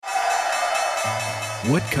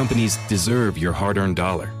What companies deserve your hard-earned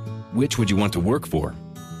dollar? Which would you want to work for?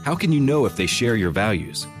 How can you know if they share your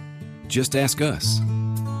values? Just ask us.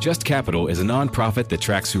 Just Capital is a nonprofit that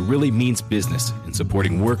tracks who really means business in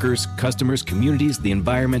supporting workers, customers, communities, the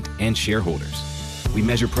environment, and shareholders. We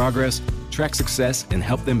measure progress, track success, and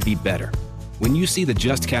help them be better. When you see the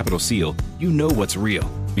Just Capital seal, you know what's real,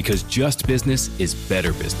 because just business is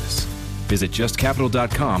better business. Visit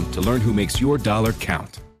justcapital.com to learn who makes your dollar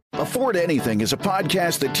count. Afford Anything is a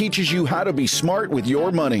podcast that teaches you how to be smart with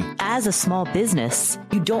your money. As a small business,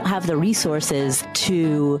 you don't have the resources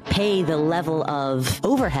to pay the level of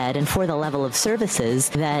overhead and for the level of services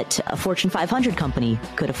that a Fortune 500 company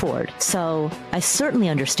could afford. So I certainly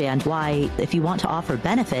understand why, if you want to offer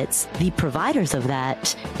benefits, the providers of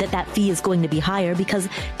that fee is going to be higher because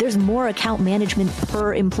there's more account management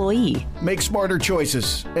per employee. Make smarter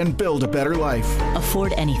choices and build a better life.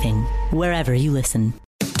 Afford Anything, wherever you listen.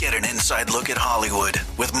 Get an inside look at Hollywood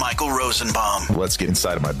with Michael Rosenbaum. Let's get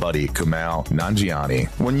inside of my buddy, Kumail Nanjiani.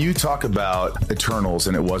 When you talk about Eternals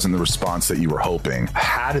and it wasn't the response that you were hoping,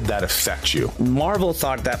 how did that affect you? Marvel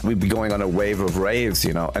thought that we'd be going on a wave of raves,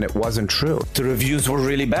 and it wasn't true. The reviews were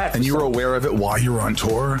really bad. And you were aware of it while you were on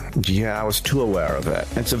tour? Yeah, I was too aware of it.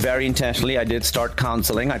 And so very intentionally, I did start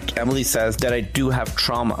counseling. Emily says that I do have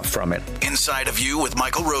trauma from it. Inside of You with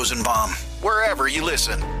Michael Rosenbaum, wherever you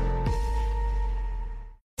listen.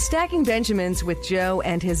 Stacking Benjamins with Joe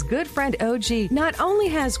and his good friend OG not only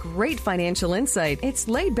has great financial insight, it's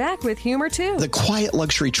laid back with humor too. The quiet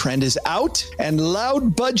luxury trend is out and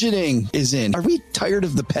loud budgeting is in. Are we tired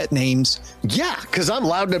of the pet names? Yeah, because I'm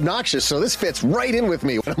loud and obnoxious, so this fits right in with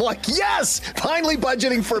me. I'm like, yes, finally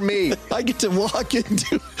budgeting for me. I get to walk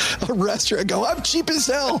into a restaurant and go, I'm cheap as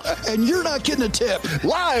hell, and you're not getting a tip.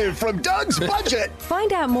 Live from Doug's Budget.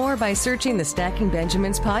 Find out more by searching the Stacking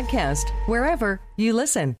Benjamins podcast, wherever you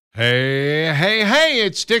listen. Hey,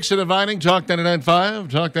 it's Dixon of Vining, Talk 99.5,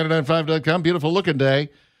 talk995.com. Beautiful looking day.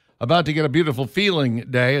 About to get a beautiful feeling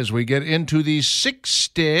day as we get into the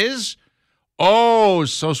 60s. Oh,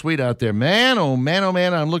 so sweet out there. Man, oh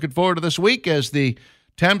man, I'm looking forward to this week as the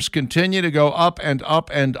temps continue to go up and up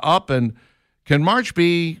and up. And can March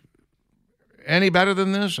be any better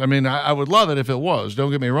than this? I mean, I would love it if it was.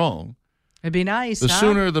 Don't get me wrong. It'd be nice. The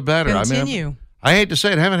sooner the better. Continue. I hate to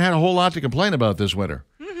say it, I haven't had a whole lot to complain about this winter.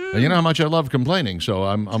 You know how much I love complaining, so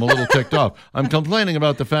I'm a little ticked off. I'm complaining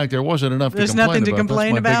about the fact there wasn't enough to complain about. There's nothing to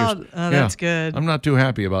complain about? That's good. I'm not too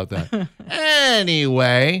happy about that.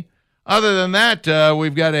 Anyway, other than that,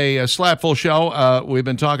 we've got a slap-full show. We've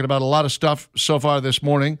been talking about a lot of stuff so far this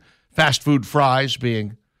morning. Fast food fries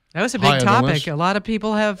being that was a big topic. A lot of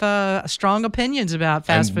people have strong opinions about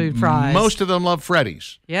fast food fries. Most of them love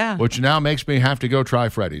Freddy's. Yeah. Which now makes me have to go try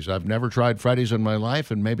Freddy's. I've never tried Freddy's in my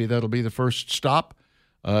life, and maybe that'll be the first stop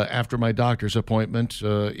after my doctor's appointment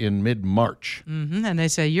in mid-March. Mm-hmm. And they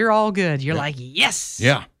say, you're all good. You're like, yes.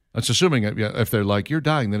 Yeah. That's assuming if they're like, you're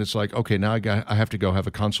dying, then it's like, okay, now I have to go have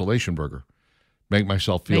a consolation burger. Make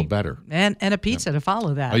myself feel better. And a pizza to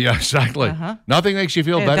follow that. Yeah, exactly. Uh-huh. Nothing makes you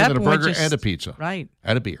feel better than a burger and a pizza. Right.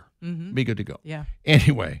 And a beer. Mm-hmm. Be good to go. Yeah.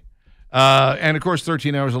 Anyway. And, of course,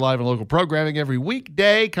 13 hours of live and local programming every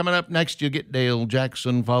weekday. Coming up next, you get Dale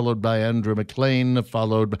Jackson, followed by Andrew McLean,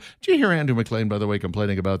 Did you hear Andrew McLean, by the way,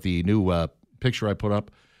 complaining about the new picture I put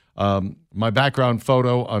up? My background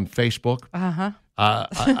photo on Facebook. Uh-huh.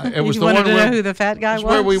 It was you the wanted one to where, know who the fat guy was?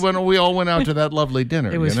 Where we all went out to that lovely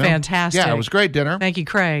dinner. It was fantastic. Yeah, it was a great dinner. Thank you,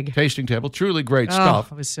 Craig. Tasting table, truly great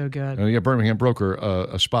stuff. It was so good. Yeah, Birmingham Broker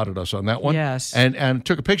spotted us on that one. Yes. And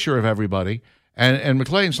took a picture of everybody. And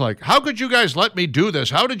McLean's like, how could you guys let me do this?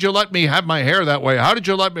 How did you let me have my hair that way? How did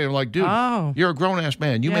you let me? I'm like, dude, you're a grown-ass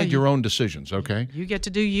man. You made your own decisions, okay? You get to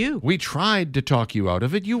do you. We tried to talk you out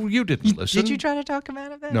of it. You didn't listen. Did you try to talk him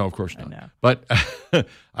out of it? No, of course not. I know. But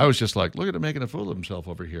I was just like, look at him making a fool of himself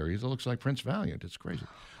over here. He looks like Prince Valiant. It's crazy.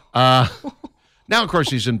 Now, of course,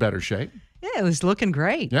 he's in better shape. Yeah, it was looking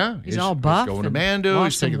great. Yeah. He's all buff. He's going to Mandu.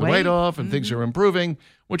 He's taking the weight off, and things are improving,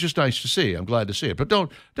 which is nice to see. I'm glad to see it. But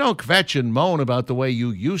don't kvetch and moan about the way you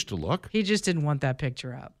used to look. He just didn't want that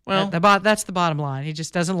picture up. Well, that's the bottom line. He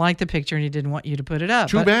just doesn't like the picture, and he didn't want you to put it up.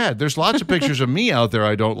 Too bad. There's lots of pictures of me out there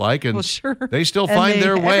I don't like, and well, sure. they still find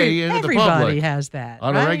their way into the public. Everybody has that.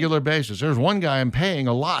 On a regular basis. There's one guy I'm paying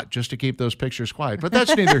a lot just to keep those pictures quiet, but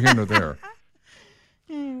that's neither here nor there.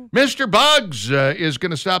 Mr. Bugs is going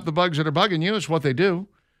to stop the bugs that are bugging you. It's what they do.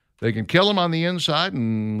 They can kill them on the inside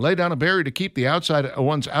and lay down a berry to keep the outside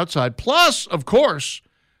ones outside. Plus, of course,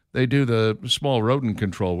 they do the small rodent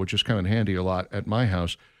control, which is kind of handy a lot at my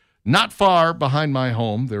house. Not far behind my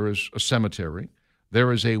home, there is a cemetery.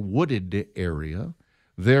 There is a wooded area.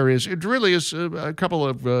 it really is a couple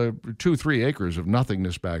of 2-3 acres of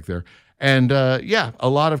nothingness back there. And, a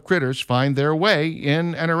lot of critters find their way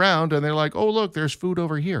in and around, and they're like, oh, look, there's food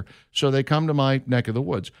over here. So they come to my neck of the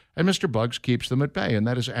woods. And Mr. Bugs keeps them at bay, and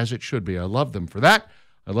that is as it should be. I love them for that.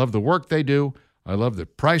 I love the work they do. I love the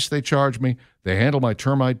price they charge me. They handle my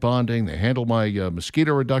termite bonding. They handle my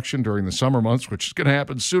mosquito reduction during the summer months, which is going to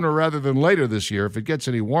happen sooner rather than later this year. If it gets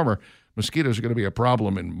any warmer, mosquitoes are going to be a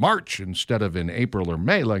problem in March instead of in April or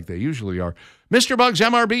May like they usually are. Mr. Bugs,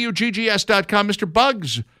 MRBUGGS.com,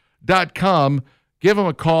 MrBugs.com. Give them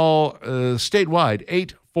a call statewide,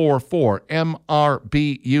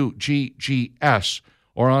 844-MRBUGGS,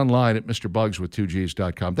 or online at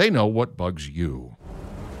MrBugs.com. They know what bugs you.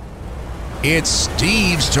 It's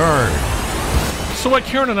Steve's turn. So what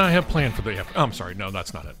Karen and I have planned for the afternoon. I'm sorry, no,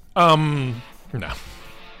 that's not it. No.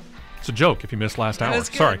 It's a joke if you missed last hour.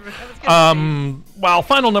 Sorry. While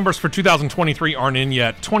final numbers for 2023 aren't in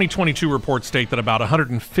yet, 2022 reports state that about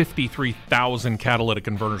 153,000 catalytic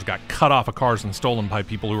converters got cut off of cars and stolen by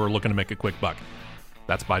people who are looking to make a quick buck.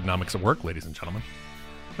 That's Bidenomics at work, ladies and gentlemen.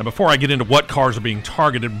 Now, before I get into what cars are being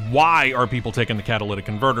targeted, why are people taking the catalytic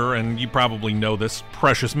converter? And you probably know this,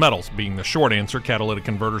 precious metals being the short answer. Catalytic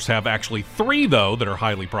converters have actually 3, though, that are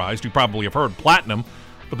highly prized. You probably have heard platinum,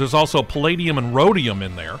 but there's also palladium and rhodium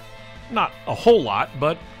in there. Not a whole lot,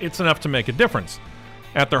 but it's enough to make a difference.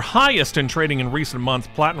 At their highest in trading in recent months,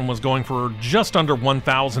 platinum was going for just under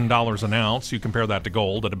 $1,000 an ounce. You compare that to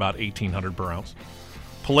gold at about $1,800 per ounce.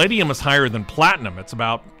 Palladium is higher than platinum. It's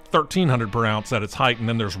about $1,300 per ounce at its height, and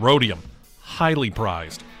then there's rhodium, highly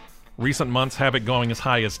prized. Recent months have it going as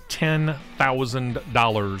high as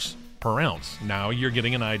 $10,000 per ounce. Now you're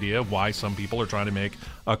getting an idea of why some people are trying to make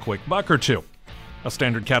a quick buck or two. A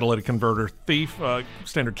standard catalytic converter thief,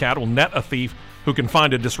 standard cat will net a thief who can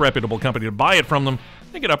find a disreputable company to buy it from them.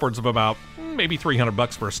 They get upwards of about maybe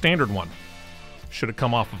 $300 for a standard one. Should it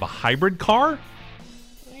come off of a hybrid car?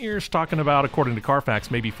 You're talking about, according to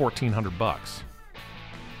Carfax, maybe $1,400.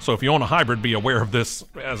 So if you own a hybrid, be aware of this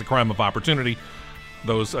as a crime of opportunity.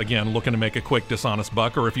 Those, again, looking to make a quick, dishonest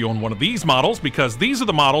buck, or if you own one of these models, because these are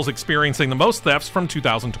the models experiencing the most thefts from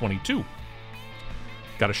 2022.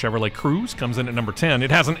 Got a Chevrolet Cruze, comes in at number 10.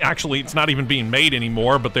 It's not even being made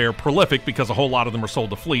anymore, but they're prolific because a whole lot of them are sold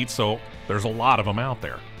to fleets, so there's a lot of them out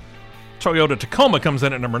there. Toyota Tacoma comes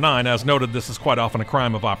in at number 9. As noted, this is quite often a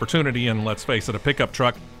crime of opportunity, and let's face it, a pickup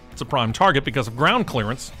truck, it's a prime target because of ground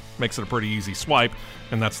clearance. Makes it a pretty easy swipe,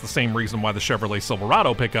 and that's the same reason why the Chevrolet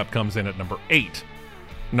Silverado pickup comes in at number 8.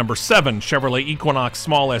 Number 7, Chevrolet Equinox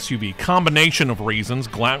small SUV. Combination of reasons.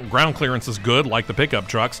 Ground clearance is good, like the pickup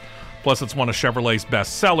trucks. Plus, it's one of Chevrolet's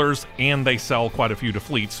best sellers, and they sell quite a few to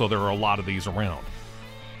fleets, so there are a lot of these around.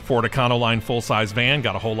 Ford Econoline full-size van,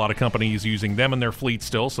 got a whole lot of companies using them in their fleet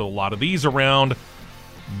still, so a lot of these around.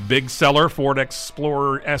 Big seller, Ford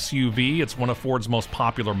Explorer SUV. It's one of Ford's most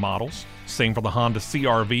popular models. Same for the Honda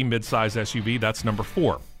CR-V midsize SUV. That's number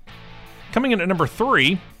 4. Coming in at number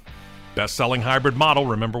 3, best-selling hybrid model.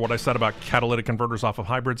 Remember what I said about catalytic converters off of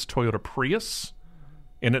hybrids? Toyota Prius.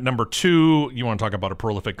 And at number 2, you want to talk about a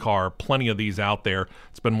prolific car. Plenty of these out there.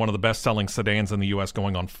 It's been one of the best-selling sedans in the U.S.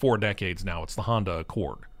 going on 4 decades now. It's the Honda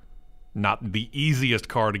Accord. Not the easiest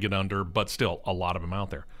car to get under, but still a lot of them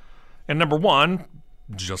out there. And number 1,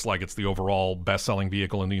 just like it's the overall best-selling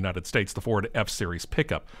vehicle in the United States, the Ford F-Series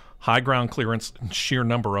pickup. High ground clearance and sheer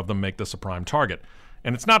number of them make this a prime target.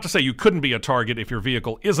 And it's not to say you couldn't be a target if your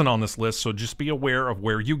vehicle isn't on this list, so just be aware of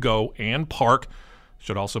where you go and park.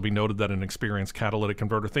 Should also be noted that an experienced catalytic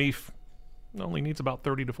converter thief only needs about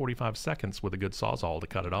 30 to 45 seconds with a good Sawzall to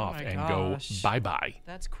cut it off and go bye-bye.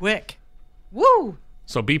 That's quick. Woo!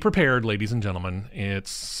 So be prepared, ladies and gentlemen. It's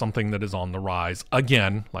something that is on the rise.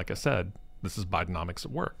 Again, like I said, this is Bidenomics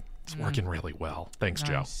at work. It's working really well. Thanks,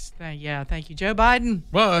 nice. Joe. Thank you, Joe Biden,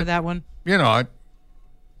 for that one. You know, I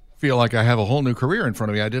feel like I have a whole new career in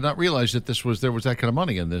front of me. I did not realize that there was that kind of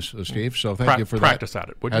money in this, Steve. So thank you for practice that. At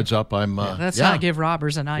it. Would Heads you? Up, I'm. Let's not give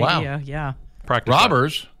robbers an idea. Wow. Yeah. Practice.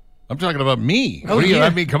 Robbers? I'm talking about me. Oh, I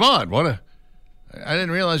mean, come on. I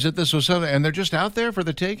didn't realize that this was something, and they're just out there for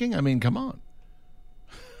the taking. I mean, come on.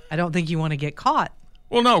 I don't think you want to get caught.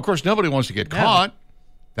 Well, no, of course, nobody wants to get caught.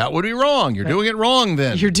 That would be wrong. You're doing it wrong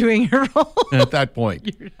then. You're doing it wrong. At that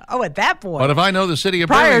point. At that point. But if I know the city of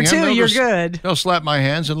Prior Birmingham, to, you're good. They'll slap my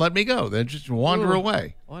hands and let me go. They'll just wander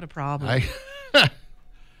away. What a problem. It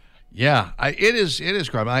is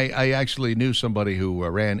crime. I actually knew somebody who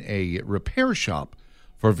ran a repair shop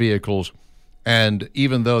for vehicles, and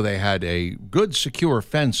even though they had a good, secure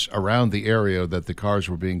fence around the area that the cars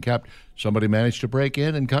were being kept, somebody managed to break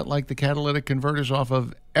in and cut like the catalytic converters off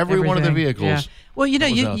of every one of the vehicles. Yeah. Well,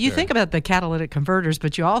 you think about the catalytic converters,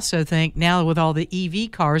 but you also think now with all the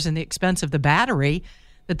EV cars and the expense of the battery,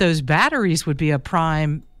 that those batteries would be a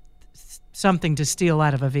prime something to steal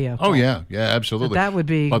out of a vehicle. Oh, yeah. Yeah, absolutely. That would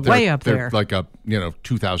be way up there. They're like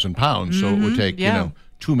 2,000 pounds, so it would take,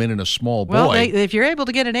 2 men and a small boy. Well, if you're able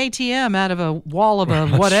to get an ATM out of a wall of a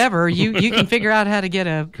whatever, you can figure out how to get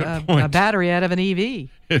a battery out of an EV.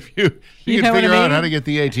 If you can figure out how to get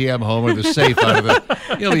the ATM home or the safe out of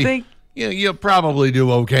it, you'll probably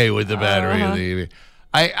do okay with the battery of the EV.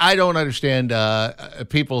 I don't understand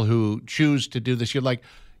people who choose to do this. You're like,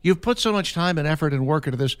 you've put so much time and effort and work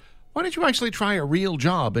into this. Why don't you actually try a real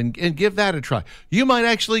job and give that a try? You might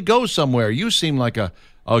actually go somewhere. You seem like a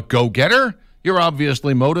go-getter. You're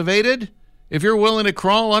obviously motivated. If you're willing to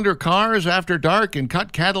crawl under cars after dark and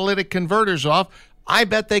cut catalytic converters off, I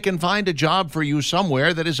bet they can find a job for you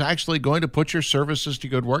somewhere that is actually going to put your services to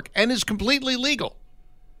good work and is completely legal.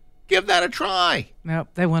 Give that a try. Nope,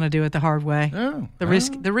 they want to do it the hard way. Oh, the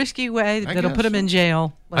risky way that'll put them in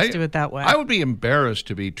jail. Let's do it that way. I would be embarrassed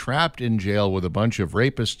to be trapped in jail with a bunch of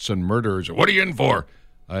rapists and murderers. What are you in for?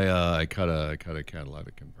 I cut a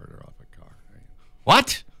catalytic converter off a car.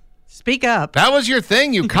 What? Speak up. That was your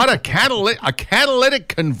thing? You cut a catalytic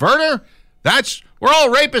converter? We're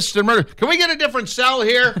all rapists and murderers. Can we get a different cell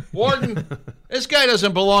here, Warden? This guy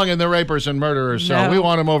doesn't belong in the rapers and murderers cell. No. We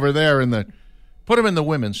want him over there put him in the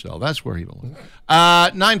women's cell. That's where he belongs.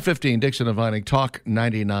 9:15, Dixon and Vining, Talk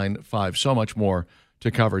 99.5. So much more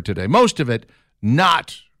to cover today. Most of it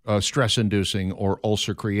not stress-inducing or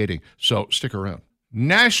ulcer-creating. So stick around.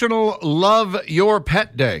 National Love Your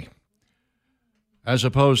Pet Day, as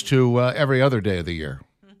opposed to every other day of the year,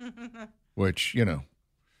 which,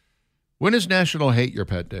 when is National Hate Your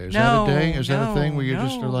Pet Day? Is that a day? Is that a thing where you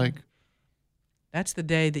just are like... That's the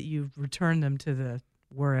day that you return them to the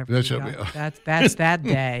wherever That's that's that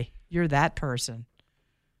day. You're that person.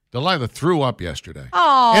 Delilah threw up yesterday.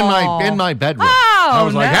 Oh. In my bedroom. Oh, I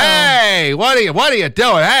was like, hey, what are you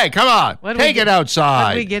doing? Hey, come on. Take it outside.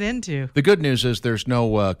 What did we get into? The good news is there's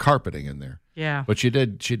no carpeting in there. Yeah. But she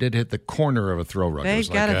did hit the corner of a throw rug. They've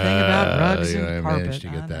got a thing about rugs and carpet. I managed to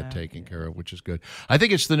get that taken care of, which is good. I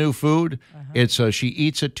think it's the new food. It's she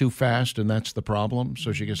eats it too fast, and that's the problem.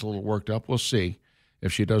 So she gets a little worked up. We'll see.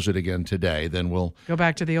 If she does it again today, then we'll... Go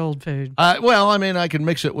back to the old food. I can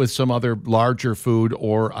mix it with some other larger food,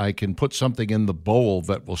 or I can put something in the bowl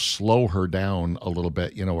that will slow her down a little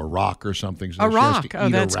bit, a rock or something. So a rock? She has to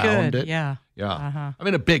eat that's around good. it. Yeah. Yeah.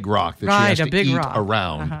 A big rock that she has to eat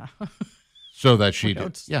around. So that she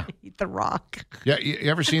did. Yeah. Eat the rock. Yeah.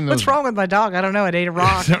 You ever seen those? What's wrong with my dog? I don't know. It ate a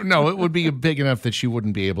rock. No, it would be big enough that she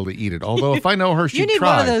wouldn't be able to eat it. Although if I know her, she'd try. You need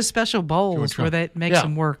one of those special bowls where that makes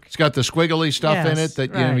them work. It's got the squiggly stuff in it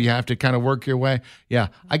that you have to kind of work your way. Yeah.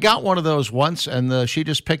 I got one of those once, and she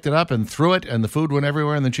just picked it up and threw it, and the food went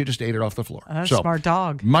everywhere, and then she just ate it off the floor. Smart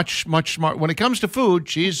dog. Much smart. When it comes to food,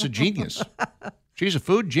 she's a genius. She's a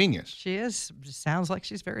food genius. She is. Sounds like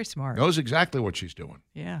she's very smart. Knows exactly what she's doing.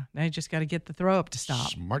 Yeah. Now you just got to get the throw up to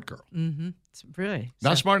stop. Smart girl. Mm-hmm. It's really.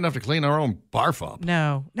 Not smart enough to clean our own barf up.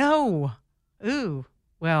 No. Ooh.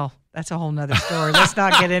 Well, that's a whole nother story. Let's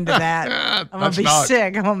not get into that. I'm going to be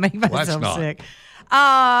sick. I'm going to make myself sick.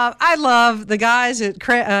 I love the guys at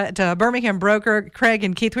Birmingham Broker, Craig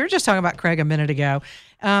and Keith. We were just talking about Craig a minute ago.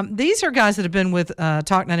 These are guys that have been with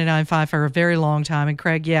Talk 99.5 for a very long time. And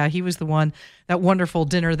Craig, he was the one, that wonderful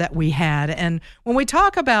dinner that we had. And when we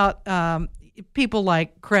talk about people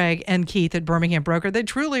like Craig and Keith at Birmingham Broker, they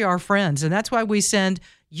truly are friends. And that's why we send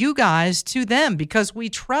you guys to them, because we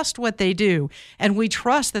trust what they do. And we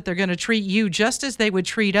trust that they're going to treat you just as they would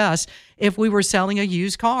treat us if we were selling a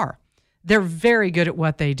used car. They're very good at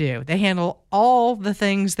what they do. They handle all the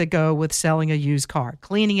things that go with selling a used car,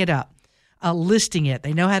 cleaning it up, listing it.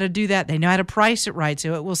 They know how to do that. They know how to price it right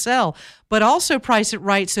so it will sell, but also price it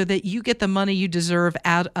right so that you get the money you deserve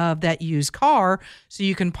out of that used car so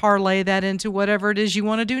you can parlay that into whatever it is you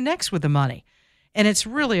want to do next with the money. And it's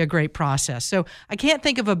really a great process. So I can't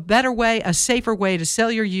think of a better way, a safer way to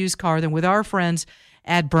sell your used car than with our friends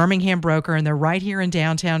at Birmingham Broker, and they're right here in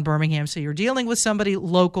downtown Birmingham, so you're dealing with somebody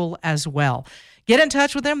local as well. Get in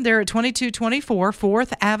touch with them. They're at 2224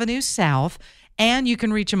 4th Avenue South, and you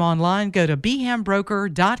can reach them online. Go to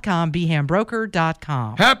bhambroker.com,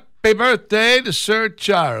 bhambroker.com. Happy birthday to Sir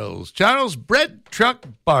Charles. Charles Bread Truck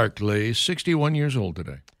Barkley, 61 years old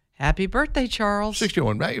today. Happy birthday, Charles.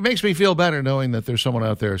 61. It makes me feel better knowing that there's someone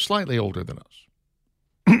out there slightly older than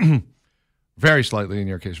us. Very slightly in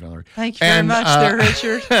your case, Valerie. Thank you very much there,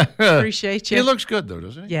 Richard. Appreciate you. He looks good, though,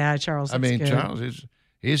 doesn't he? Yeah, Charles looks good. Charles,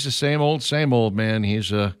 he's the same old man.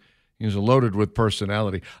 He's He's loaded with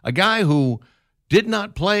personality. A guy who did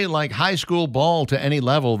not play like high school ball to any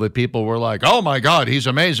level that people were like, oh, my God, he's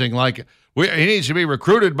amazing. Like, he needs to be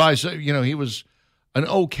recruited by, he was an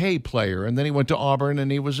okay player. And then he went to Auburn,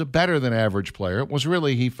 and he was a better than average player. It was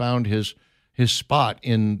really, he found his spot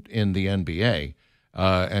in the NBA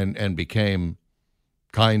and became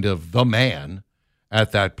kind of the man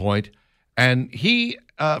at that point. And he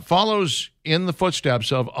follows in the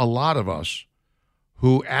footsteps of a lot of us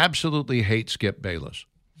who absolutely hate Skip Bayless.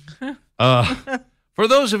 For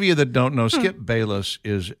those of you that don't know, Skip Bayless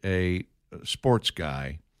is a sports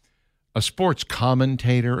guy, a sports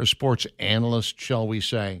commentator, a sports analyst, shall we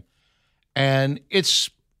say. And it's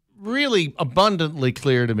really abundantly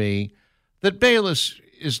clear to me that Bayless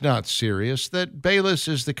is not serious, that Bayless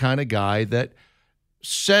is the kind of guy that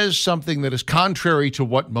says something that is contrary to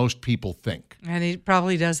what most people think. And he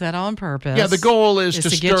probably does that on purpose. Yeah, the goal is to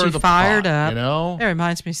get stir you the fired pot, up. you know? It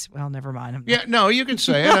reminds me, well, never mind. Yeah, no, you can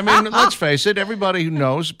say it. I mean, let's face it, everybody who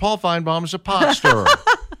knows, Paul Feinbaum is a pot stirrer.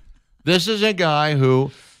 This is a guy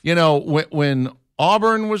who, when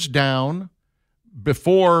Auburn was down,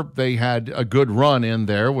 before they had a good run in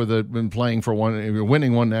there with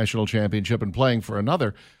winning one national championship and playing for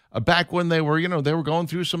another, back when they were going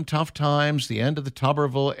through some tough times, the end of the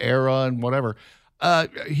Tuberville era and whatever,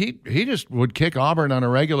 he just would kick Auburn on a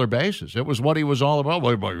regular basis. It was what he was all about.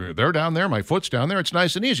 Well, they're down there, my foot's down there, it's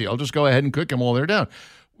nice and easy. I'll just go ahead and kick them while they're down.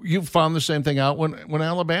 You found the same thing out when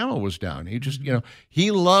Alabama was down. He just,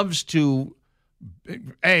 he loves to,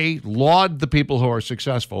 A, laud the people who are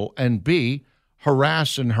successful, and B,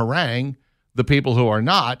 harass and harangue the people who are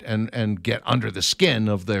not and get under the skin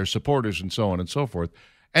of their supporters and so on and so forth.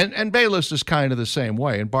 And Bayless is kind of the same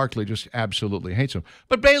way, and Barkley just absolutely hates him.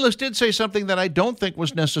 But Bayless did say something that I don't think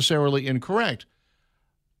was necessarily incorrect.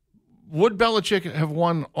 Would Belichick have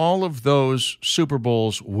won all of those Super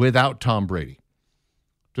Bowls without Tom Brady?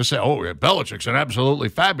 To say, oh, yeah, Belichick's an absolutely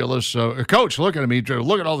fabulous coach. Look at him.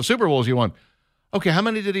 Look at all the Super Bowls he won. Okay, how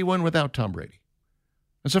many did he win without Tom Brady?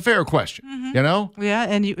 That's a fair question, Yeah,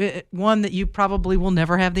 and one that you probably will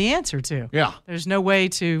never have the answer to. Yeah. There's no way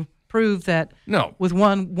to prove that no. with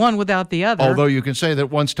one without the other. Although you can say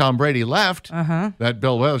that once Tom Brady left, that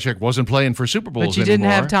Bill Belichick wasn't playing for Super Bowls anymore. But you didn't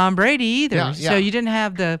have Tom Brady either. So you didn't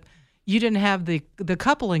have the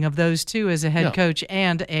coupling of those two as a head coach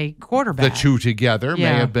and a quarterback. The two together may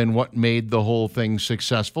have been what made the whole thing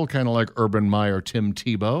successful, kind of like Urban Meyer, Tim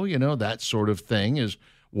Tebow, that sort of thing is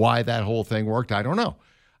why that whole thing worked. I don't know.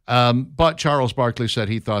 But Charles Barkley said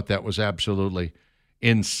he thought that was absolutely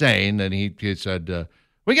insane, and he said,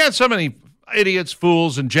 we got so many idiots,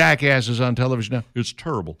 fools, and jackasses on television now. It's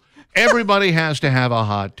terrible. Everybody has to have a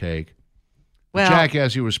hot take. Well, the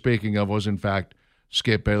jackass he was speaking of was, in fact,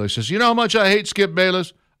 Skip Bayless. Says, you know how much I hate Skip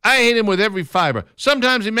Bayless? I hate him with every fiber.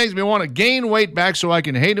 Sometimes he makes me want to gain weight back so I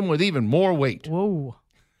can hate him with even more weight. Whoa.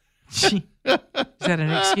 Is that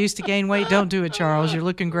an excuse to gain weight? Don't do it, Charles. You're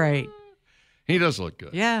looking great. He does look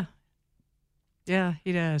good. Yeah. Yeah,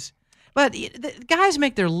 he does. But the guys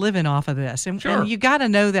make their living off of this. And you got to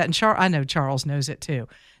know that. And I know Charles knows it too.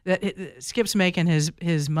 That Skip's making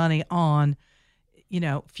his money on,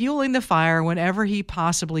 fueling the fire whenever he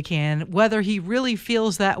possibly can. Whether he really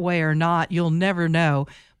feels that way or not, you'll never know.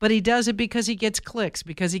 But he does it because he gets clicks,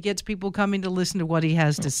 because he gets people coming to listen to what he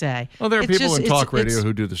has to say. Well, there are people in talk radio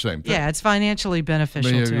who do the same thing. Yeah, it's financially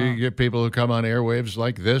beneficial to you get people who come on airwaves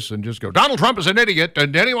like this and just go, Donald Trump is an idiot,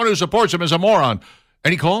 and anyone who supports him is a moron.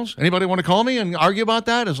 Any calls? Anybody want to call me and argue about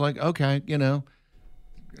that? It's like, okay,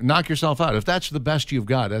 knock yourself out. If that's the best you've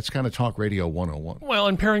got, that's kind of talk radio 101. Well,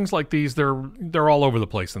 and pairings like these, they're all over the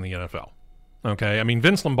place in the NFL. Okay? I mean,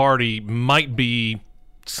 Vince Lombardi might be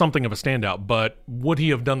something of a standout, but would he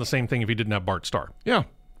have done the same thing if he didn't have Bart Starr? Yeah.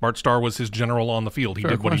 Bart Starr was his general on the field. He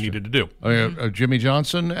did what he needed to do. Jimmy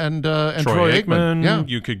Johnson and Troy Aikman. Yeah.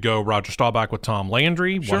 You could go Roger Staubach with Tom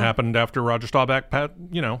Landry. Sure. What happened after Roger Staubach,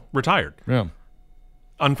 retired? Yeah.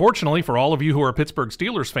 Unfortunately, for all of you who are Pittsburgh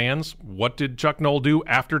Steelers fans, what did Chuck Noll do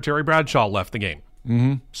after Terry Bradshaw left the game?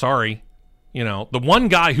 Mm-hmm. Sorry. The one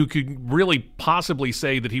guy who could really possibly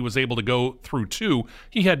say that he was able to go through two,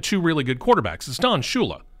 he had two really good quarterbacks. It's Don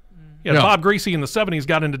Shula. Bob Greasy in the 70s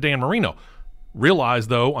got into Dan Marino. Realized,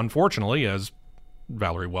 though, unfortunately, as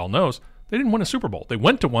Valerie well knows, they didn't win a Super Bowl. They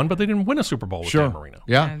went to one, but they didn't win a Super Bowl with Dan Marino.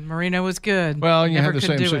 Yeah. And Marino was good. Well, you had the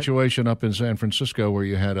same situation up in San Francisco where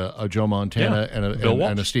you had a Joe Montana and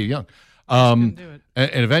a Steve Young. And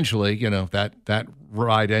eventually, that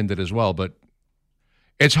ride ended as well. But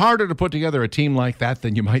it's harder to put together a team like that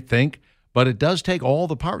than you might think, but it does take all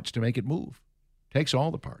the parts to make it move. It takes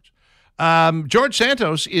all the parts. George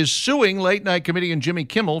Santos is suing late-night comedian Jimmy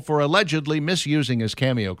Kimmel for allegedly misusing his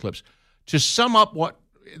cameo clips. To sum up what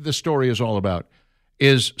the story is all about,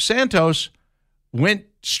 is Santos went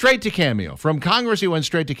straight to Cameo. From Congress, he went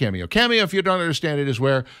straight to Cameo. Cameo, if you don't understand it, is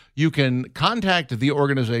where you can contact the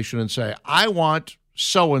organization and say, I want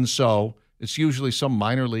so-and-so, it's usually some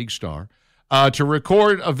minor league star, to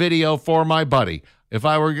record a video for my buddy. If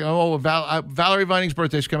I were, Valerie Vining's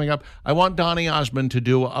birthday's coming up, I want Donny Osmond to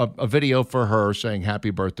do a video for her saying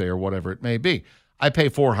happy birthday or whatever it may be. I pay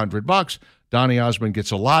 $400. Donny Osmond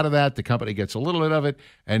gets a lot of that. The company gets a little bit of it,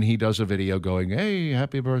 and he does a video going, hey,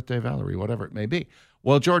 happy birthday, Valerie, whatever it may be.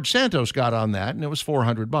 Well, George Santos got on that, and it was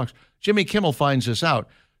 $400. Jimmy Kimmel finds this out,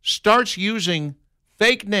 starts using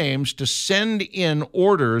fake names to send in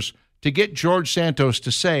orders to get George Santos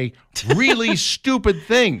to say really stupid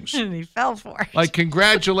things. And he fell for it. Like,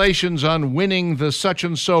 congratulations on winning the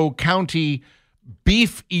such-and-so county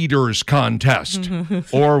beef eaters contest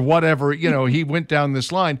or whatever. You know, he went down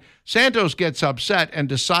this line. Santos gets upset and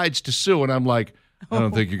decides to sue, and I'm like, I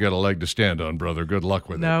don't think you got a leg to stand on, brother. Good luck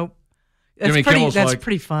with it. Nope. That's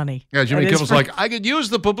pretty funny. Yeah, Jimmy Kimmel's like, I could use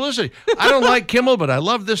the publicity. I don't like Kimmel, but I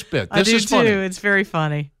love this bit. This is funny. I do, too. It's very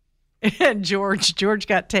funny. And George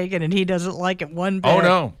got taken, and he doesn't like it one bit.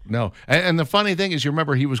 Oh, no. And the funny thing is, you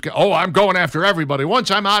remember he was, I'm going after everybody. Once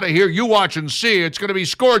I'm out of here, you watch and see. It's going to be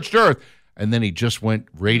scorched earth. And then he just went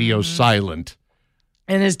radio silent.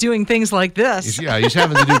 And is doing things like this. He's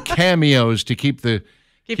having to do cameos to keep the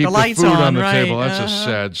lights food on the right? table. That's a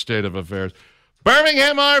sad state of affairs.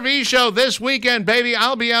 Birmingham RV Show this weekend, baby.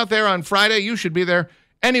 I'll be out there on Friday. You should be there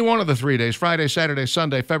any one of the 3 days, Friday, Saturday,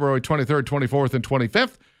 Sunday, February 23rd, 24th, and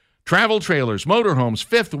 25th. Travel trailers, motorhomes,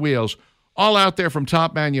 fifth wheels, all out there from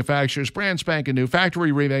top manufacturers, brand spanking new,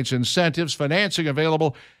 factory rebates, incentives, financing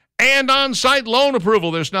available, and on-site loan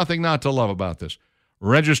approval. There's nothing not to love about this.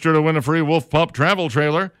 Register to win a free Wolf Pup travel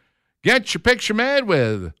trailer. Get your picture made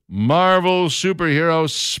with Marvel superhero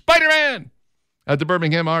Spider-Man at the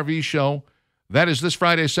Birmingham RV Show. That is this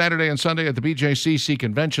Friday, Saturday, and Sunday at the BJCC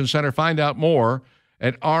Convention Center. Find out more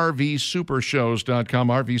at rvsupershows.com,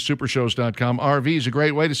 rvsupershows.com. RV is a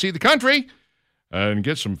great way to see the country and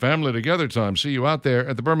get some family together time. See you out there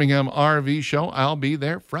at the Birmingham RV Show. I'll be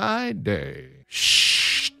there Friday.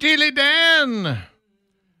 Steely Dan.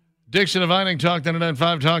 Dixon of Vining, Talk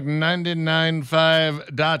 99.5, Talk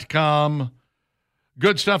 99.5.com.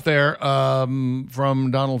 Good stuff there from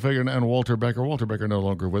Donald Fagen and Walter Becker. Walter Becker no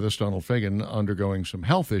longer with us. Donald Fagen undergoing some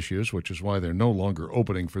health issues, which is why they're no longer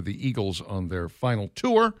opening for the Eagles on their final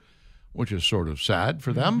tour, which is sort of sad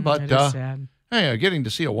for them. But it is sad. Hey, getting to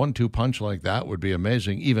see a 1-2 punch like that would be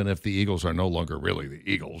amazing, even if the Eagles are no longer really the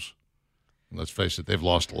Eagles. And let's face it, they've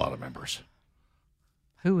lost a lot of members.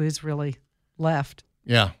 Who is really left?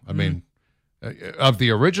 Yeah, I mean, of the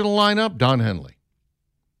original lineup, Don Henley.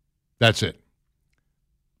 That's it.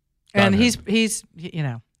 And he's pretty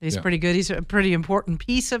good. He's a pretty important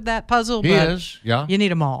piece of that puzzle. He is, yeah. You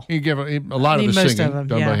need them all. You give a lot of the singing done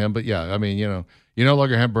by him, but yeah, I mean, you no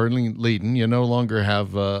longer have Bernley Leeden. You no longer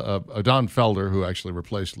have a Don Felder, who actually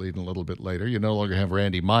replaced Leeden a little bit later. You no longer have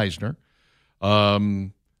Randy Meisner,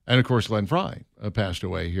 and of course, Glenn Fry passed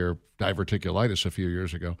away here, diverticulitis, a few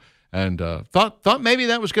years ago, and thought maybe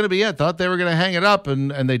that was going to be it. Thought they were going to hang it up,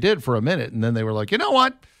 and they did for a minute, and then they were like, you know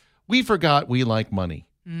what? We forgot we like money.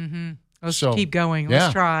 Mm-hmm. Let's keep going.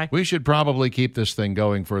 Let's try. We should probably keep this thing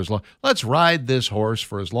going for as long. Let's ride this horse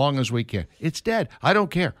for as long as we can. It's dead. I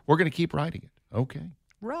don't care. We're going to keep riding it. Okay.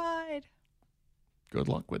 Ride. Good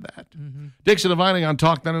luck with that. Mm-hmm. Dixon of Vining on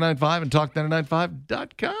Talk 99.5 and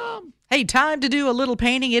Talk99.5.com. Hey, time to do a little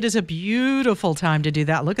painting. It is a beautiful time to do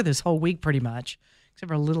that. Look at this whole week pretty much, except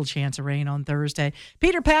for a little chance of rain on Thursday.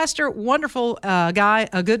 Peter Pastor, wonderful guy,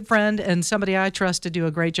 a good friend, and somebody I trust to do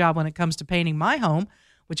a great job when it comes to painting my home,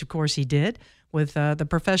 which, of course, he did with the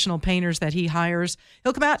professional painters that he hires.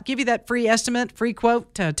 He'll come out, give you that free estimate, free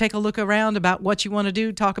quote, to take a look around about what you want to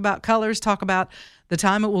do, talk about colors, talk about the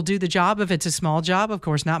time it will do the job. If it's a small job, of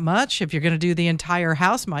course, not much. If you're going to do the entire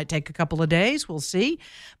house, might take a couple of days. We'll see.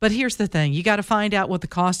 But here's the thing. You got to find out what the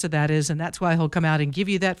cost of that is, and that's why he'll come out and give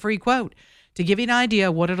you that free quote, to give you an idea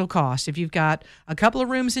of what it'll cost. If you've got a couple of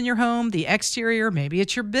rooms in your home, the exterior, maybe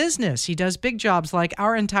it's your business. He does big jobs like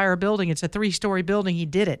our entire building. It's a 3-story building. He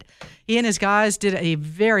did it. He and his guys did a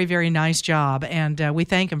very, very nice job, and we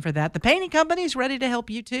thank him for that. The painting company is ready to help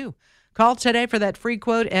you, too. Call today for that free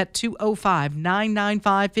quote at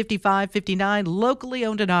 205-995-5559, locally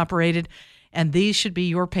owned and operated. And these should be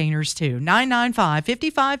your painters, too.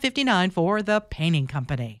 995-5559 for the painting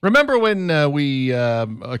company. Remember when we,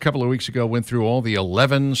 a couple of weeks ago, went through all the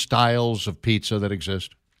 11 styles of pizza that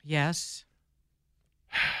exist? Yes.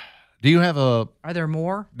 Do you have a... Are there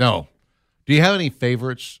more? No. Do you have any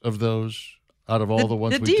favorites of those out of all the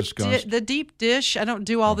ones we've discussed? The deep dish, I don't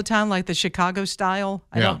do all the time, like the Chicago style.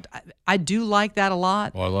 I do like that a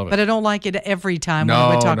lot. Oh, I love it. But I don't like it every time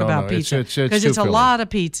when we talk about pizza. Because it's a lot of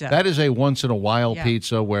pizza. That is a once-in-a-while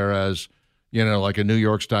pizza, whereas, like a New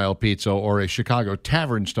York-style pizza or a Chicago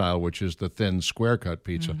tavern style, which is the thin square-cut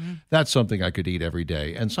pizza, that's something I could eat every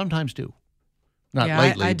day, and sometimes do. Not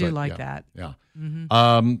lately, I do but like that. Yeah.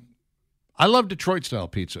 Mm-hmm. I love Detroit-style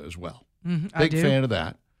pizza as well. Big fan of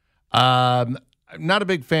that. I'm not a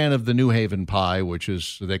big fan of the New Haven pie, which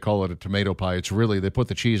is, they call it a tomato pie. It's really, they put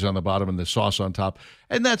the cheese on the bottom and the sauce on top,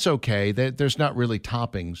 and that's okay. There's not really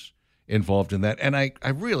toppings involved in that. And I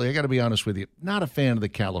got to be honest with you, not a fan of the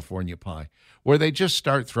California pie, where they just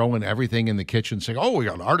start throwing everything in the kitchen, saying, oh, we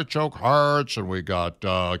got artichoke hearts and we got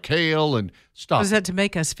kale and stuff. Is that to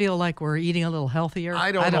make us feel like we're eating a little healthier?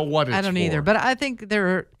 I don't know what it's for. I don't either. But I think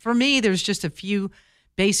for me, there's just a few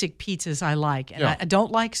basic pizzas I like. And I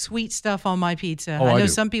don't like sweet stuff on my pizza. I know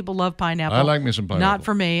some people love pineapple. I like me some pineapple. Not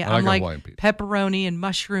for me. I like Hawaiian pepperoni and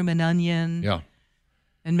mushroom and onion. Yeah.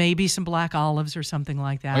 And maybe some black olives or something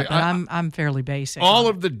like that. But I'm fairly basic. All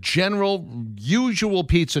of the general, usual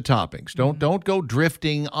pizza toppings. Don't go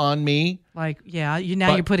drifting on me. Like,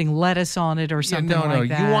 you're putting lettuce on it or something like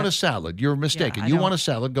that. No, you want a salad. You're mistaken. You want a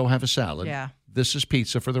salad, go have a salad. Yeah. This is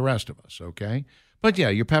pizza for the rest of us, okay? But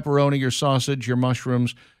your pepperoni, your sausage, your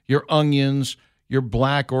mushrooms, your onions, your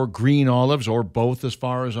black or green olives, or both as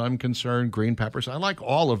far as I'm concerned, green peppers. I like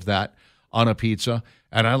all of that on a pizza,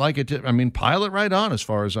 and I like it to, pile it right on as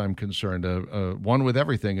far as I'm concerned. One with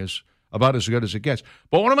everything is about as good as it gets.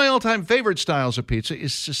 But one of my all-time favorite styles of pizza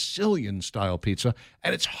is Sicilian-style pizza,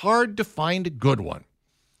 and it's hard to find a good one.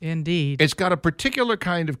 Indeed. It's got a particular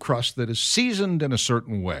kind of crust that is seasoned in a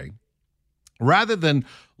certain way. Rather than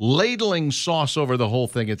ladling sauce over the whole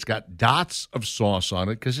thing, it's got dots of sauce on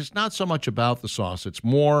it because it's not so much about the sauce. It's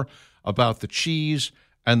more about the cheese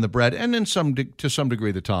and the bread and to some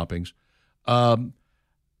degree the toppings.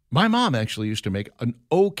 My mom actually used to make an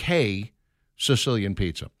okay Sicilian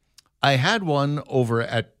pizza. I had one over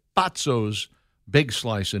at Pazzo's Big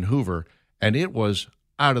Slice in Hoover, and it was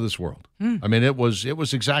out of this world. It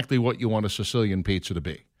was exactly what you want a Sicilian pizza to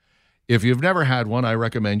be. If you've never had one, I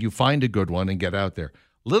recommend you find a good one and get out there.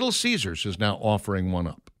 Little Caesars is now offering one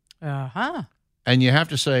up. Uh-huh. And you have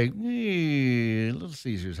to say, hey, Little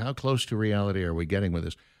Caesars, how close to reality are we getting with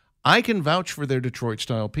this? I can vouch for their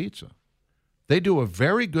Detroit-style pizza. They do a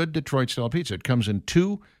very good Detroit-style pizza. It comes in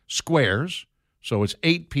 2 squares, so it's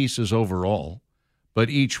 8 pieces overall. But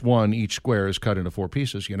each square is cut into 4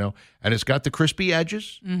 pieces, and it's got the crispy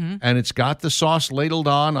edges, and it's got the sauce ladled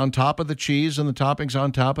on top of the cheese and the toppings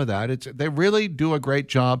on top of that. They really do a great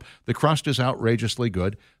job. The crust is outrageously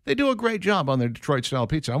good. They do a great job on their Detroit-style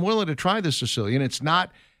pizza. I'm willing to try the Sicilian. It's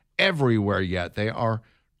not everywhere yet. They are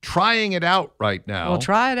trying it out right now. Well,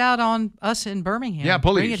 try it out on us in Birmingham. Yeah,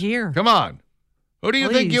 please. Bring it here. Come on. Who do you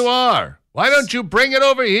think you are? Why don't you bring it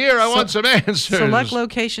over here? I want some answers. Select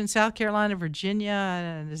location, South Carolina,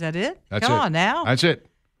 Virginia. Is that it? Come on now. That's it.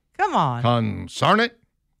 Come on. Consarn it.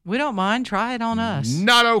 We don't mind. Try it on us.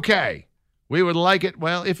 Not okay. We would like it.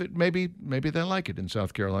 Well, if it maybe they'll like it in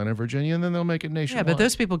South Carolina, Virginia, and then they'll make it nationwide. Yeah, but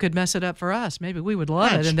those people could mess it up for us. Maybe we would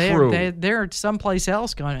love That's it, true. and they're someplace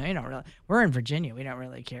else going. We're in Virginia. We don't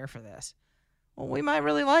really care for this. Well, we might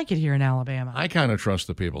really like it here in Alabama. I kind of trust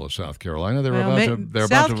the people of South Carolina. They're Well,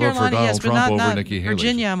 about to vote for Donald Trump over Nikki Haley.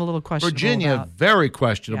 Virginia, I'm a little questionable Virginia, about. very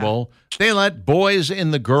questionable. Yeah. They let boys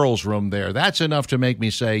in the girls' room there. That's enough to make me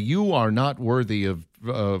say you are not worthy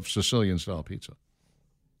of Sicilian-style pizza.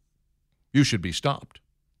 You should be stopped.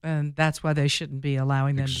 And that's why they shouldn't be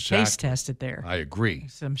allowing them to taste test it there. I agree.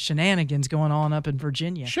 Some shenanigans going on up in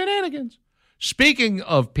Virginia. Shenanigans. Speaking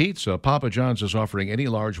of pizza, Papa John's is offering any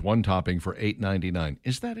large one topping for $8.99.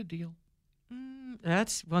 Is that a deal?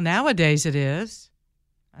 Nowadays it is.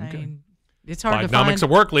 Okay. I mean, it's hard to find. Economics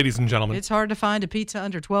at work, ladies and gentlemen. It's hard to find a pizza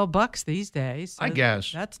under $12 these days. So I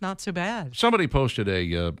guess that's not so bad. Somebody posted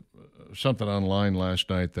something online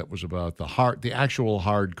last night that was about the actual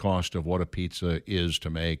hard cost of what a pizza is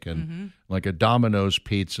to make, and like a Domino's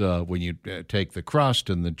pizza, when you take the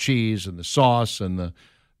crust and the cheese and the sauce and the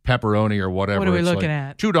pepperoni or whatever. What are we it's looking like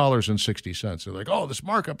at? $2.60. They're like, oh, this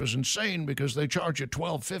markup is insane because they charge you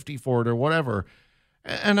 $12.50 for it or whatever.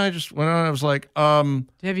 And I just went on. I was like, have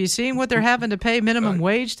you seen what they're having to pay minimum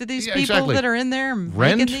wage to these people that are in there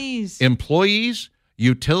making these? Employees,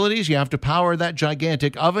 utilities. You have to power that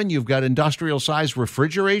gigantic oven. You've got industrial size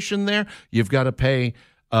refrigeration there. You've got to pay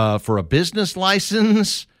for a business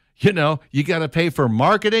license. You got to pay for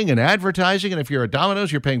marketing and advertising. And if you're a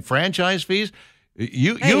Domino's, you're paying franchise fees.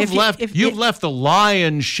 You've left the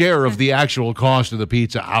lion's share of the actual cost of the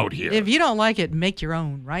pizza out here. If you don't like it, make your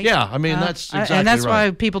own, right? Yeah, I mean, that's exactly and that's right.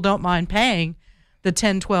 why people don't mind paying the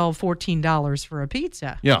 $10, $12, $14 for a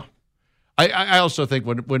pizza. Yeah. I also think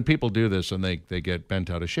when people do this and they get bent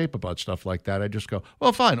out of shape about stuff like that, I just go,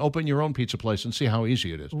 well, fine, open your own pizza place and see how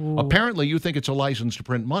easy it is. Ooh. Apparently, you think it's a license to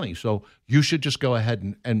print money, so you should just go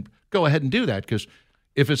ahead and do that, because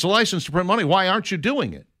if it's a license to print money, why aren't you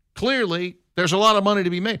doing it? Clearly, there's a lot of money to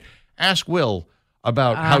be made. Ask Will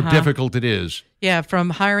about how difficult it is. Yeah, from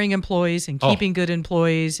hiring employees and keeping good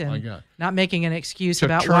employees and not making an excuse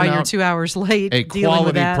about why you're 2 hours late. A dealing with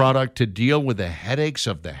quality that. product to deal with the headaches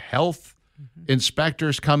of the health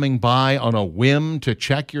inspectors coming by on a whim to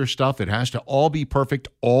check your stuff. It has to all be perfect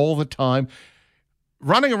all the time.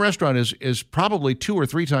 Running a restaurant is probably 2 or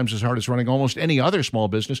 3 times as hard as running almost any other small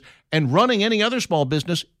business, and running any other small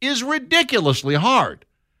business is ridiculously hard.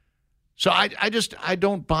 So I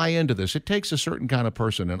don't buy into this. It takes a certain kind of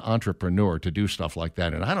person, an entrepreneur, to do stuff like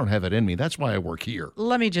that, and I don't have it in me. That's why I work here.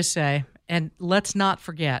 Let me just say, and let's not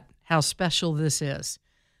forget how special this is,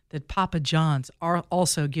 that Papa John's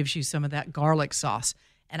also gives you some of that garlic sauce.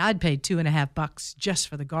 And I'd pay $2.50 just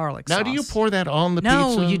for the garlic sauce. Now, do you pour that on the pizza?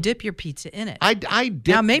 No, you dip your pizza in it. I dip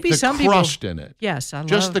now, maybe the crust in it. Yes,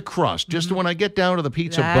 just the crust. Just when I get down to the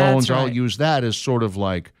pizza bones, right. I'll use that as sort of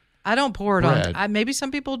like I don't pour it bread. on. Maybe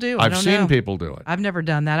some people do. I've seen people do it. I've never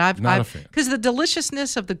done that. Not a fan. Because the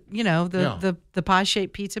deliciousness of the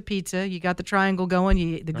pie-shaped pizza. You got the triangle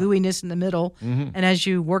going, the gooiness in the middle, and as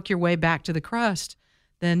you work your way back to the crust,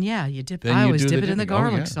 then you dip. I always dip it in the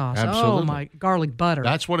garlic sauce. Absolutely. Oh my, garlic butter.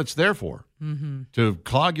 That's what it's there for. Mm-hmm. To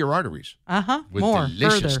clog your arteries. With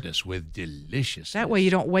deliciousness. With deliciousness. That way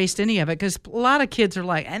you don't waste any of it. Because a lot of kids are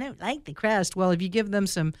like, I don't like the crust. Well, if you give them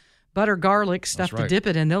some butter garlic stuff to dip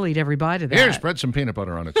it in, they'll eat every bite of that. Here, spread some peanut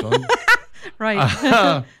butter on it, son.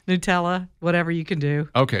 Right. Nutella, whatever you can do.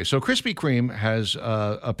 Okay, so Krispy Kreme has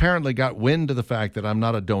apparently got wind of the fact that I'm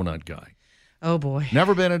not a donut guy. Oh, boy.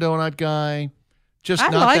 Never been a donut guy. Just I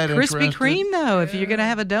not like that Krispy interested. Kreme, though, if you're going to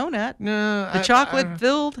have a donut. No, the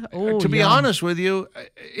chocolate-filled. Oh, to be honest with you,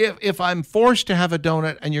 if I'm forced to have a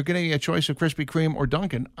donut and you're getting a choice of Krispy Kreme or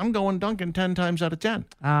Dunkin', I'm going Dunkin' 10 times out of 10.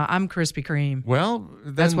 I'm Krispy Kreme. Well,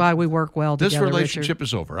 then that's why we work well together. This relationship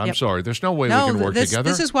is over. I'm sorry. There's no way we can work together.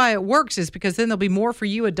 This is why it works, is because then there'll be more for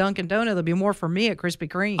you at Dunkin' Donut. There'll be more for me at Krispy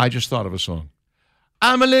Kreme. I just thought of a song.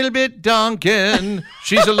 I'm a little bit Dunkin'.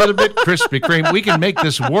 She's a little bit Krispy Kreme. We can make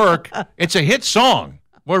this work. It's a hit song.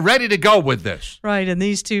 We're ready to go with this. Right, and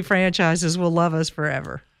these two franchises will love us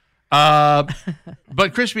forever. But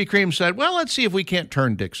Krispy Kreme said, well, let's see if we can't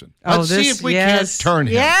turn Dixon. Let's see if we can't turn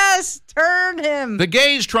him. Yes, turn him. The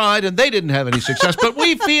gays tried, and they didn't have any success, but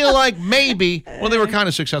we feel like maybe, well, they were kind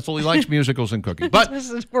of successful. He likes musicals and cooking. But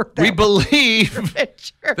we believe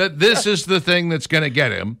that this is the thing that's going to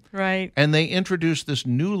get him. Right. And they introduced this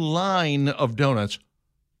new line of donuts,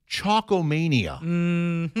 Chocomania.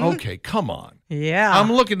 Mm-hmm. Okay, come on. Yeah.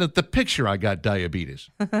 I'm looking at the picture. I got diabetes.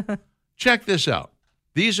 Check this out.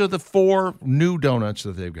 These are the 4 new donuts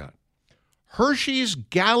that they've got. Hershey's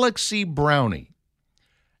Galaxy Brownie.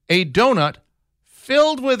 A donut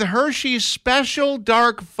filled with Hershey's special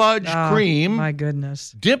dark fudge cream. My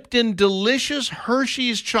goodness. Dipped in delicious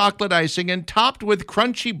Hershey's chocolate icing and topped with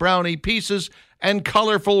crunchy brownie pieces and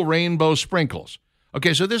colorful rainbow sprinkles.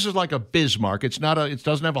 Okay, so this is like a Bismarck. It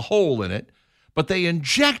doesn't have a hole in it, but they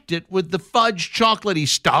inject it with the fudge chocolatey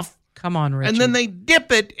stuff. Come on, Richard. And then they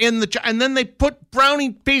dip it in and then they put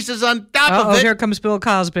brownie pieces on top of it. Oh, here comes Bill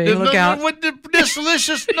Cosby. Look out. With the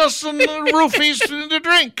deliciousness and the roofies in the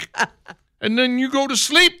drink. And then you go to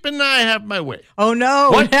sleep and I have my way. Oh, no.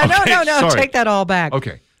 What? No, Okay, no. sorry. Take that all back.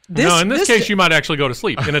 Okay. In this case, you might actually go to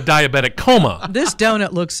sleep in a diabetic coma. This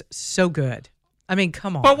donut looks so good. I mean,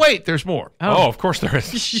 come on. But wait, there's more. Oh, of course there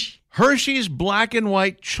is. Hershey's Black and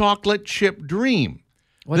White Chocolate Chip Dream.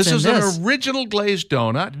 What's This is in this? an original glazed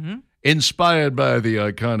donut inspired by the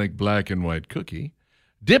iconic black and white cookie,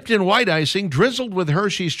 dipped in white icing, drizzled with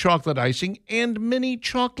Hershey's chocolate icing, and mini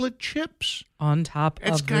chocolate chips. On top of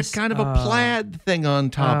It's got this, kind of a plaid thing on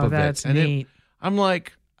top of it. That's And neat. I'm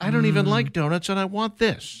like, I don't even like donuts, and I want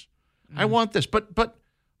this. I want this. But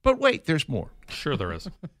wait, there's more. Sure there is.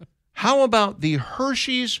 How about the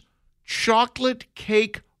Hershey's Chocolate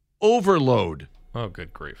Cake Overload? Oh,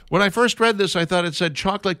 good grief. When I first read this, I thought it said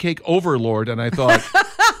Chocolate Cake Overlord, and I thought,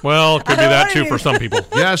 well, it could be that too for some people.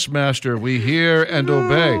 Yes, Master, we hear and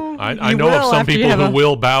obey. I know of some people who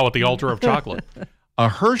will bow at the altar of chocolate. A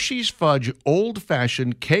Hershey's Fudge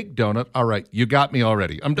old-fashioned cake donut. All right, you got me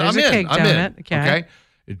already. I'm There's a in. cake I'm donut. in. Okay.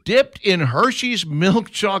 Dipped in Hershey's milk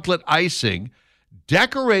chocolate icing,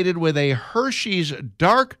 decorated with a Hershey's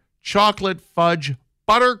dark chocolate fudge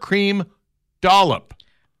buttercream dollop.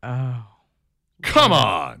 Oh. Come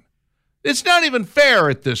on. It's not even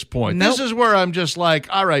fair at this point. Nope. This is where I'm just like,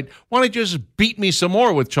 all right, why don't you just beat me some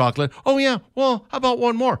more with chocolate? Oh, yeah, well, how about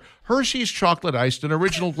one more? Hershey's chocolate iced, an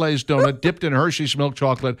original glazed donut dipped in Hershey's milk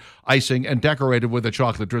chocolate icing and decorated with a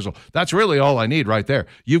chocolate drizzle. That's really all I need right there.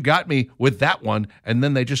 You got me with that one, and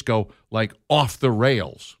then they just go, like, off the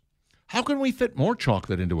rails. How can we fit more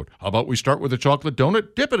chocolate into it? How about we start with a chocolate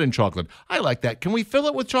donut, dip it in chocolate? I like that. Can we fill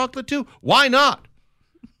it with chocolate, too? Why not?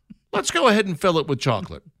 Let's go ahead and fill it with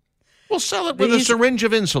chocolate. We'll sell it with a syringe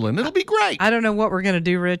of insulin. It'll be great. I don't know what we're going to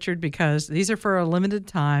do, Richard, because these are for a limited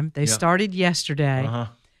time. They started yesterday.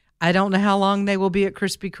 I don't know how long they will be at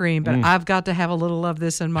Krispy Kreme, but I've got to have a little of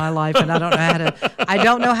this in my life, and I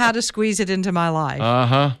don't know how to squeeze it into my life.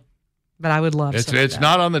 But I would love it. It's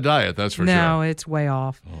not on the diet, that's for sure. No, it's way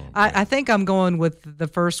off. I think I'm going with the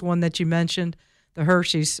first one that you mentioned, the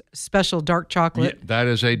Hershey's special dark chocolate. Yeah, that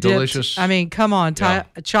is a delicious. I mean, come on.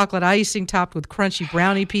 Chocolate icing topped with crunchy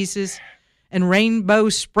brownie pieces and rainbow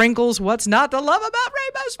sprinkles. What's not to love about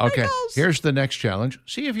rainbow sprinkles? Okay, here's the next challenge.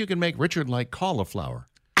 See if you can make Richard like cauliflower.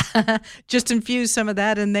 Just infuse some of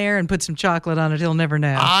that in there and put some chocolate on it. He'll never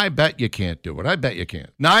know. I bet you can't do it. I bet you can't.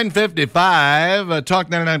 9:55, Talk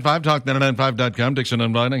 99.5, talk995.com. Dixon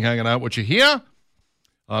and Vining hanging out with you here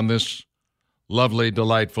on this lovely,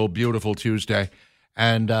 delightful, beautiful Tuesday.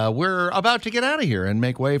 And we're about to get out of here and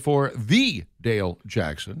make way for the Dale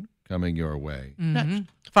Jackson coming your way next.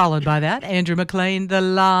 Followed by that, Andrew McLean, The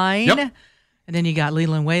Line. Yep. And then you got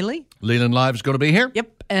Leland Whaley. Leland Live's going to be here.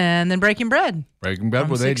 Yep. And then Breaking Bread. Breaking Bread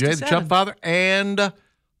with AJ, the Chubb Father, and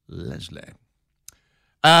Leslie.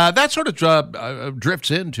 That sort of drifts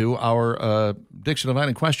into our Dixon and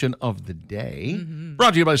Vining question of the day.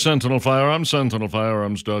 Brought to you by Sentinel Firearms,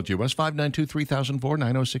 sentinelfirearms.us, 592-3004,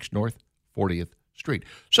 906 North 40th Street.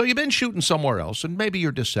 So you've been shooting somewhere else, and maybe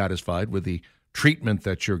you're dissatisfied with the treatment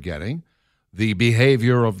that you're getting, the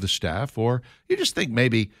behavior of the staff, or you just think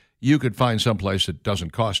maybe you could find someplace that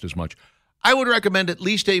doesn't cost as much. I would recommend at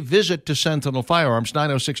least a visit to Sentinel Firearms,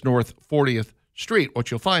 906 North 40th Street. What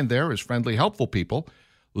you'll find there is friendly, helpful people,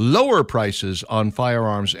 lower prices on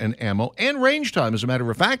firearms and ammo, and range time, as a matter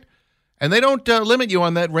of fact. And they don't limit you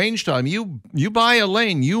on that range time. You buy a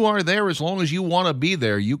lane. You are there as long as you want to be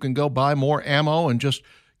there. You can go buy more ammo and just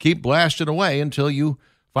keep blasting away until you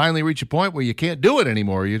finally reach a point where you can't do it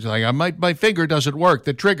anymore. You're like, my finger doesn't work.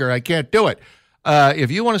 The trigger, I can't do it. If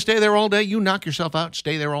you want to stay there all day, you knock yourself out,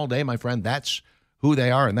 stay there all day, my friend. That's who they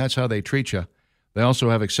are, and that's how they treat you. They also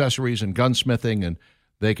have accessories and gunsmithing, and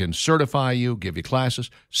they can certify you, give you classes.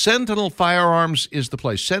 Sentinel Firearms is the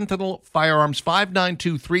place. Sentinel Firearms,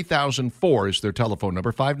 592-3004 is their telephone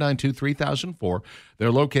number, 592-3004.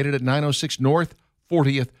 They're located at 906 North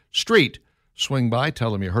 40th Street. Swing by,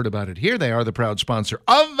 tell them you heard about it here. They are the proud sponsor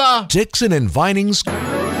of Dixon and Vining's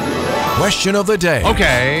Question of the Day.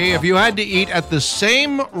 Okay, if you had to eat at the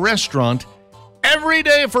same restaurant every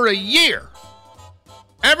day for a year,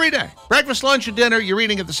 every day, breakfast, lunch, and dinner, you're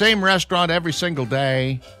eating at the same restaurant every single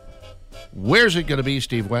day, where's it going to be,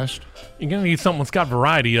 Steve West? You're going to need something that's got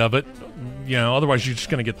variety of it. Otherwise you're just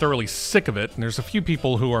going to get thoroughly sick of it. And there's a few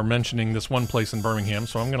people who are mentioning this one place in Birmingham,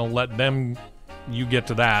 so I'm going to let you get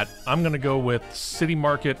to that. I'm going to go with City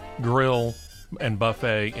Market Grill and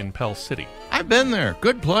Buffet in Pell City. I've been there.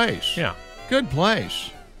 Good place. Yeah. Good place.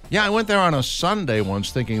 Yeah, I went there on a Sunday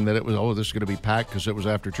once thinking that it was, this is going to be packed because it was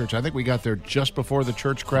after church. I think we got there just before the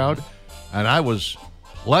church crowd, and I was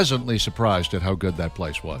pleasantly surprised at how good that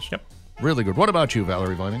place was. Yep. Really good. What about you,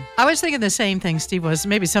 Valerie Vining? I was thinking the same thing Steve was.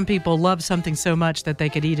 Maybe some people love something so much that they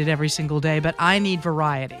could eat it every single day, but I need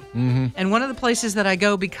variety. And one of the places that I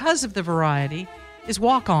go because of the variety is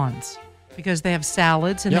Walk-Ons. Because they have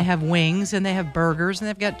salads and they have wings and they have burgers and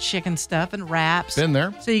they've got chicken stuff and wraps. Been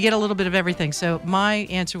there. So you get a little bit of everything. So my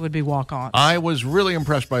answer would be Walk-Ons. I was really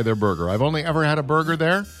impressed by their burger. I've only ever had a burger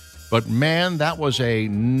there, but man, that was a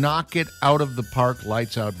knock it out of the park,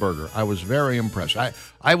 lights out burger. I was very impressed.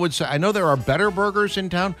 I would say, I know there are better burgers in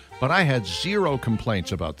town, but I had zero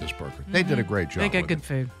complaints about this burger. They did a great job. They got good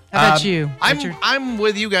food. How about you, Richard? I'm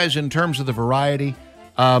with you guys in terms of the variety.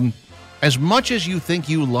 As much as you think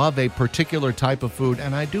you love a particular type of food,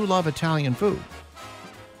 and I do love Italian food,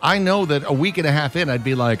 I know that a week and a half in, I'd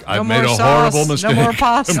be like, I've made a horrible mistake. No more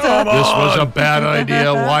pasta. This was a bad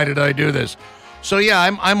idea. Why did I do this? So yeah,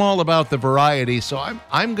 I'm all about the variety. So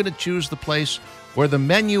I'm going to choose the place where the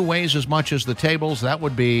menu weighs as much as the tables. That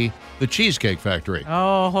would be the Cheesecake Factory.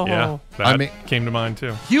 Oh, yeah, that came to mind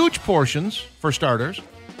too. Huge portions for starters,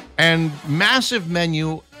 and massive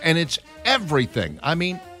menu, and it's everything. I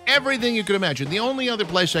mean, everything you could imagine. The only other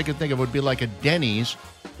place I could think of would be like a Denny's,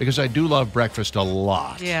 because I do love breakfast a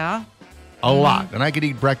lot. Yeah. A lot. And I could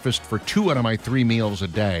eat breakfast for 2 out of my 3 meals a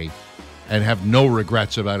day and have no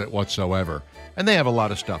regrets about it whatsoever. And they have a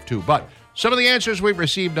lot of stuff, too. But some of the answers we've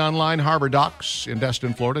received online: Harbor Docks in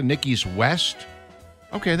Destin, Florida, Nikki's West.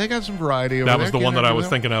 Okay, they got some variety over there. That was the one that I was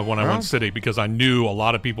thinking of when I went city, because I knew a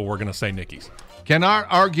lot of people were going to say Nikki's. Cannot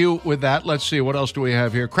argue with that. Let's see. What else do we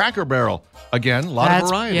have here? Cracker Barrel. Again, a lot of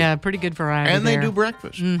variety. Yeah, pretty good variety. And they do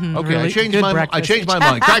breakfast. Mm-hmm, Okay, really I changed my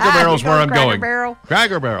mind. Cracker Barrel's where I'm going.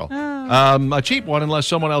 Cracker Barrel. A cheap one, unless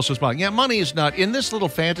someone else is buying. Yeah, money is not in this little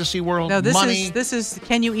fantasy world. No, this money is.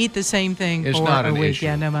 Can you eat the same thing is for not a an week? issue.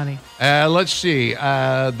 Yeah, no money. Let's see.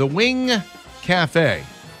 The Wing Cafe.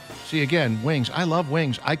 See, again, wings. I love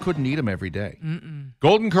wings. I couldn't eat them every day.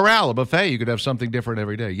 Golden Corral, a buffet. You could have something different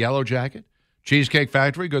every day. Yellow Jacket. Cheesecake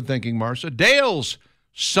Factory. Good thinking, Marcia. Dale's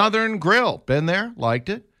Southern Grill. Been there. Liked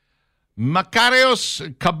it.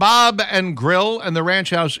 Macarios Kebab and Grill and the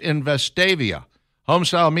Ranch House in Vestavia.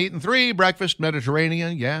 Homestyle Meat and 3. Breakfast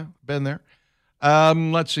Mediterranean. Yeah, been there.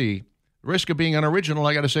 Let's see. Risk of being unoriginal,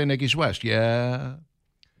 I got to say Nikki's West. Yeah.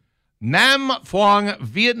 Nam Phuong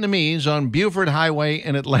Vietnamese on Buford Highway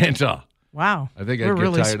in Atlanta. Wow. I think We're I'd get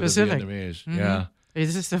really tired specific. of the Vietnamese. Mm-hmm. Yeah.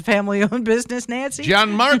 Is this a family-owned business, Nancy?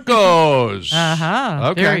 Gianmarco's.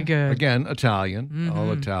 Okay. Very good. Again, Italian.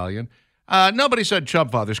 All Italian. Nobody said Chub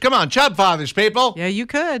Fathers. Come on, Chub Fathers, people. Yeah, you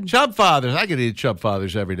could. Chub Fathers. I could eat Chub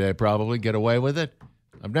Fathers every day, probably. Get away with it.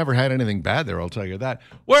 I've never had anything bad there, I'll tell you that.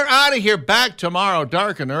 We're out of here. Back tomorrow,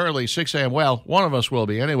 dark and early, 6 a.m. Well, one of us will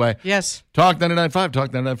be anyway. Yes. Talk 99.5,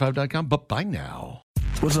 talk995.com. Bye-bye now.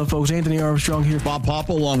 What's up, folks? Anthony Armstrong here. Bob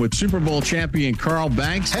Papa, along with Super Bowl champion Carl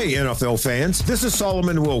Banks. Hey, NFL fans. This is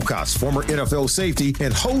Solomon Wilcox, former NFL safety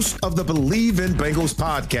and host of the Believe in Bengals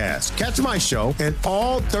podcast. Catch my show and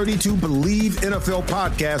all 32 Believe NFL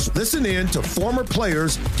podcasts. Listen in to former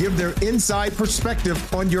players give their inside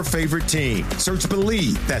perspective on your favorite team. Search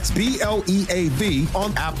Believe, that's BLEAV,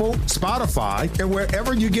 on Apple, Spotify, and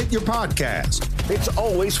wherever you get your podcast. It's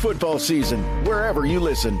always football season, wherever you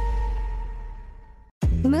listen.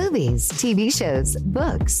 Movies, TV shows,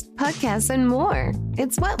 books, podcasts, and more.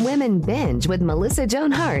 It's What Women Binge with Melissa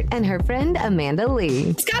Joan Hart and her friend Amanda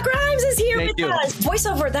Lee. Scott Grimes is here with us.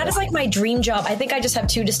 Voiceover, that is like my dream job. I think I just have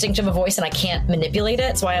too distinctive a voice and I can't manipulate it.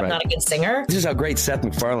 That's why I'm not a good singer. This is how great Seth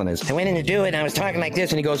MacFarlane is. I went in to do it and I was talking like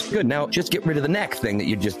this and he goes, good, now just get rid of the neck thing that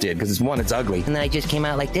you just did because it's ugly. And then I just came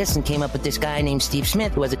out like this and came up with this guy named Steve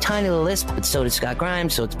Smith who has a tiny little lisp, but so does Scott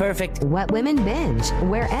Grimes, so it's perfect. What Women Binge,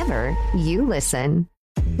 wherever you listen.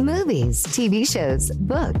 Movies, TV shows,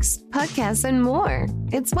 books, podcasts, and more.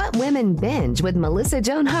 It's What Women Binge with Melissa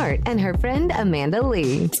Joan Hart and her friend Amanda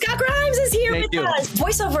Lee. Scott Grimes is here with us.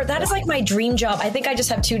 Voiceover, that is like my dream job. I think I just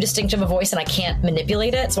have too distinctive a voice and I can't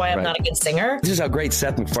manipulate it. That's why I'm not a good singer. This is how great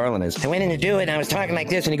Seth MacFarlane is. I went in to do it and I was talking like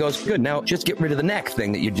this and he goes, good, now just get rid of the neck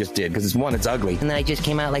thing that you just did because it's ugly. And then I just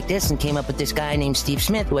came out like this and came up with this guy named Steve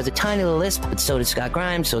Smith who has a tiny little lisp, but so does Scott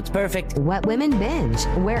Grimes, so it's perfect. What Women Binge,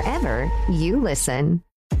 wherever you listen.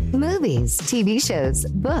 Movies, TV shows,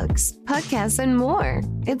 books, podcasts, and more.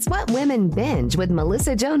 It's What Women Binge with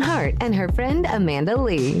Melissa Joan Hart and her friend Amanda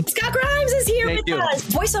Lee. Scott Grimes is here with us.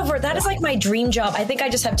 Voiceover, that is like my dream job. I think I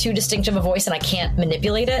just have too distinctive a voice and I can't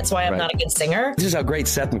manipulate it. That's why I'm not a good singer. This is how great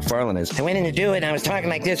Seth MacFarlane is. I went in to do it and I was talking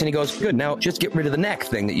like this and he goes, good, now just get rid of the neck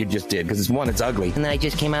thing that you just did because it's ugly. And then I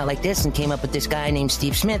just came out like this and came up with this guy named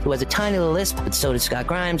Steve Smith who has a tiny little lisp, but so does Scott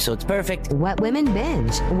Grimes, so it's perfect. What Women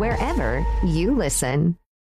Binge, wherever you listen.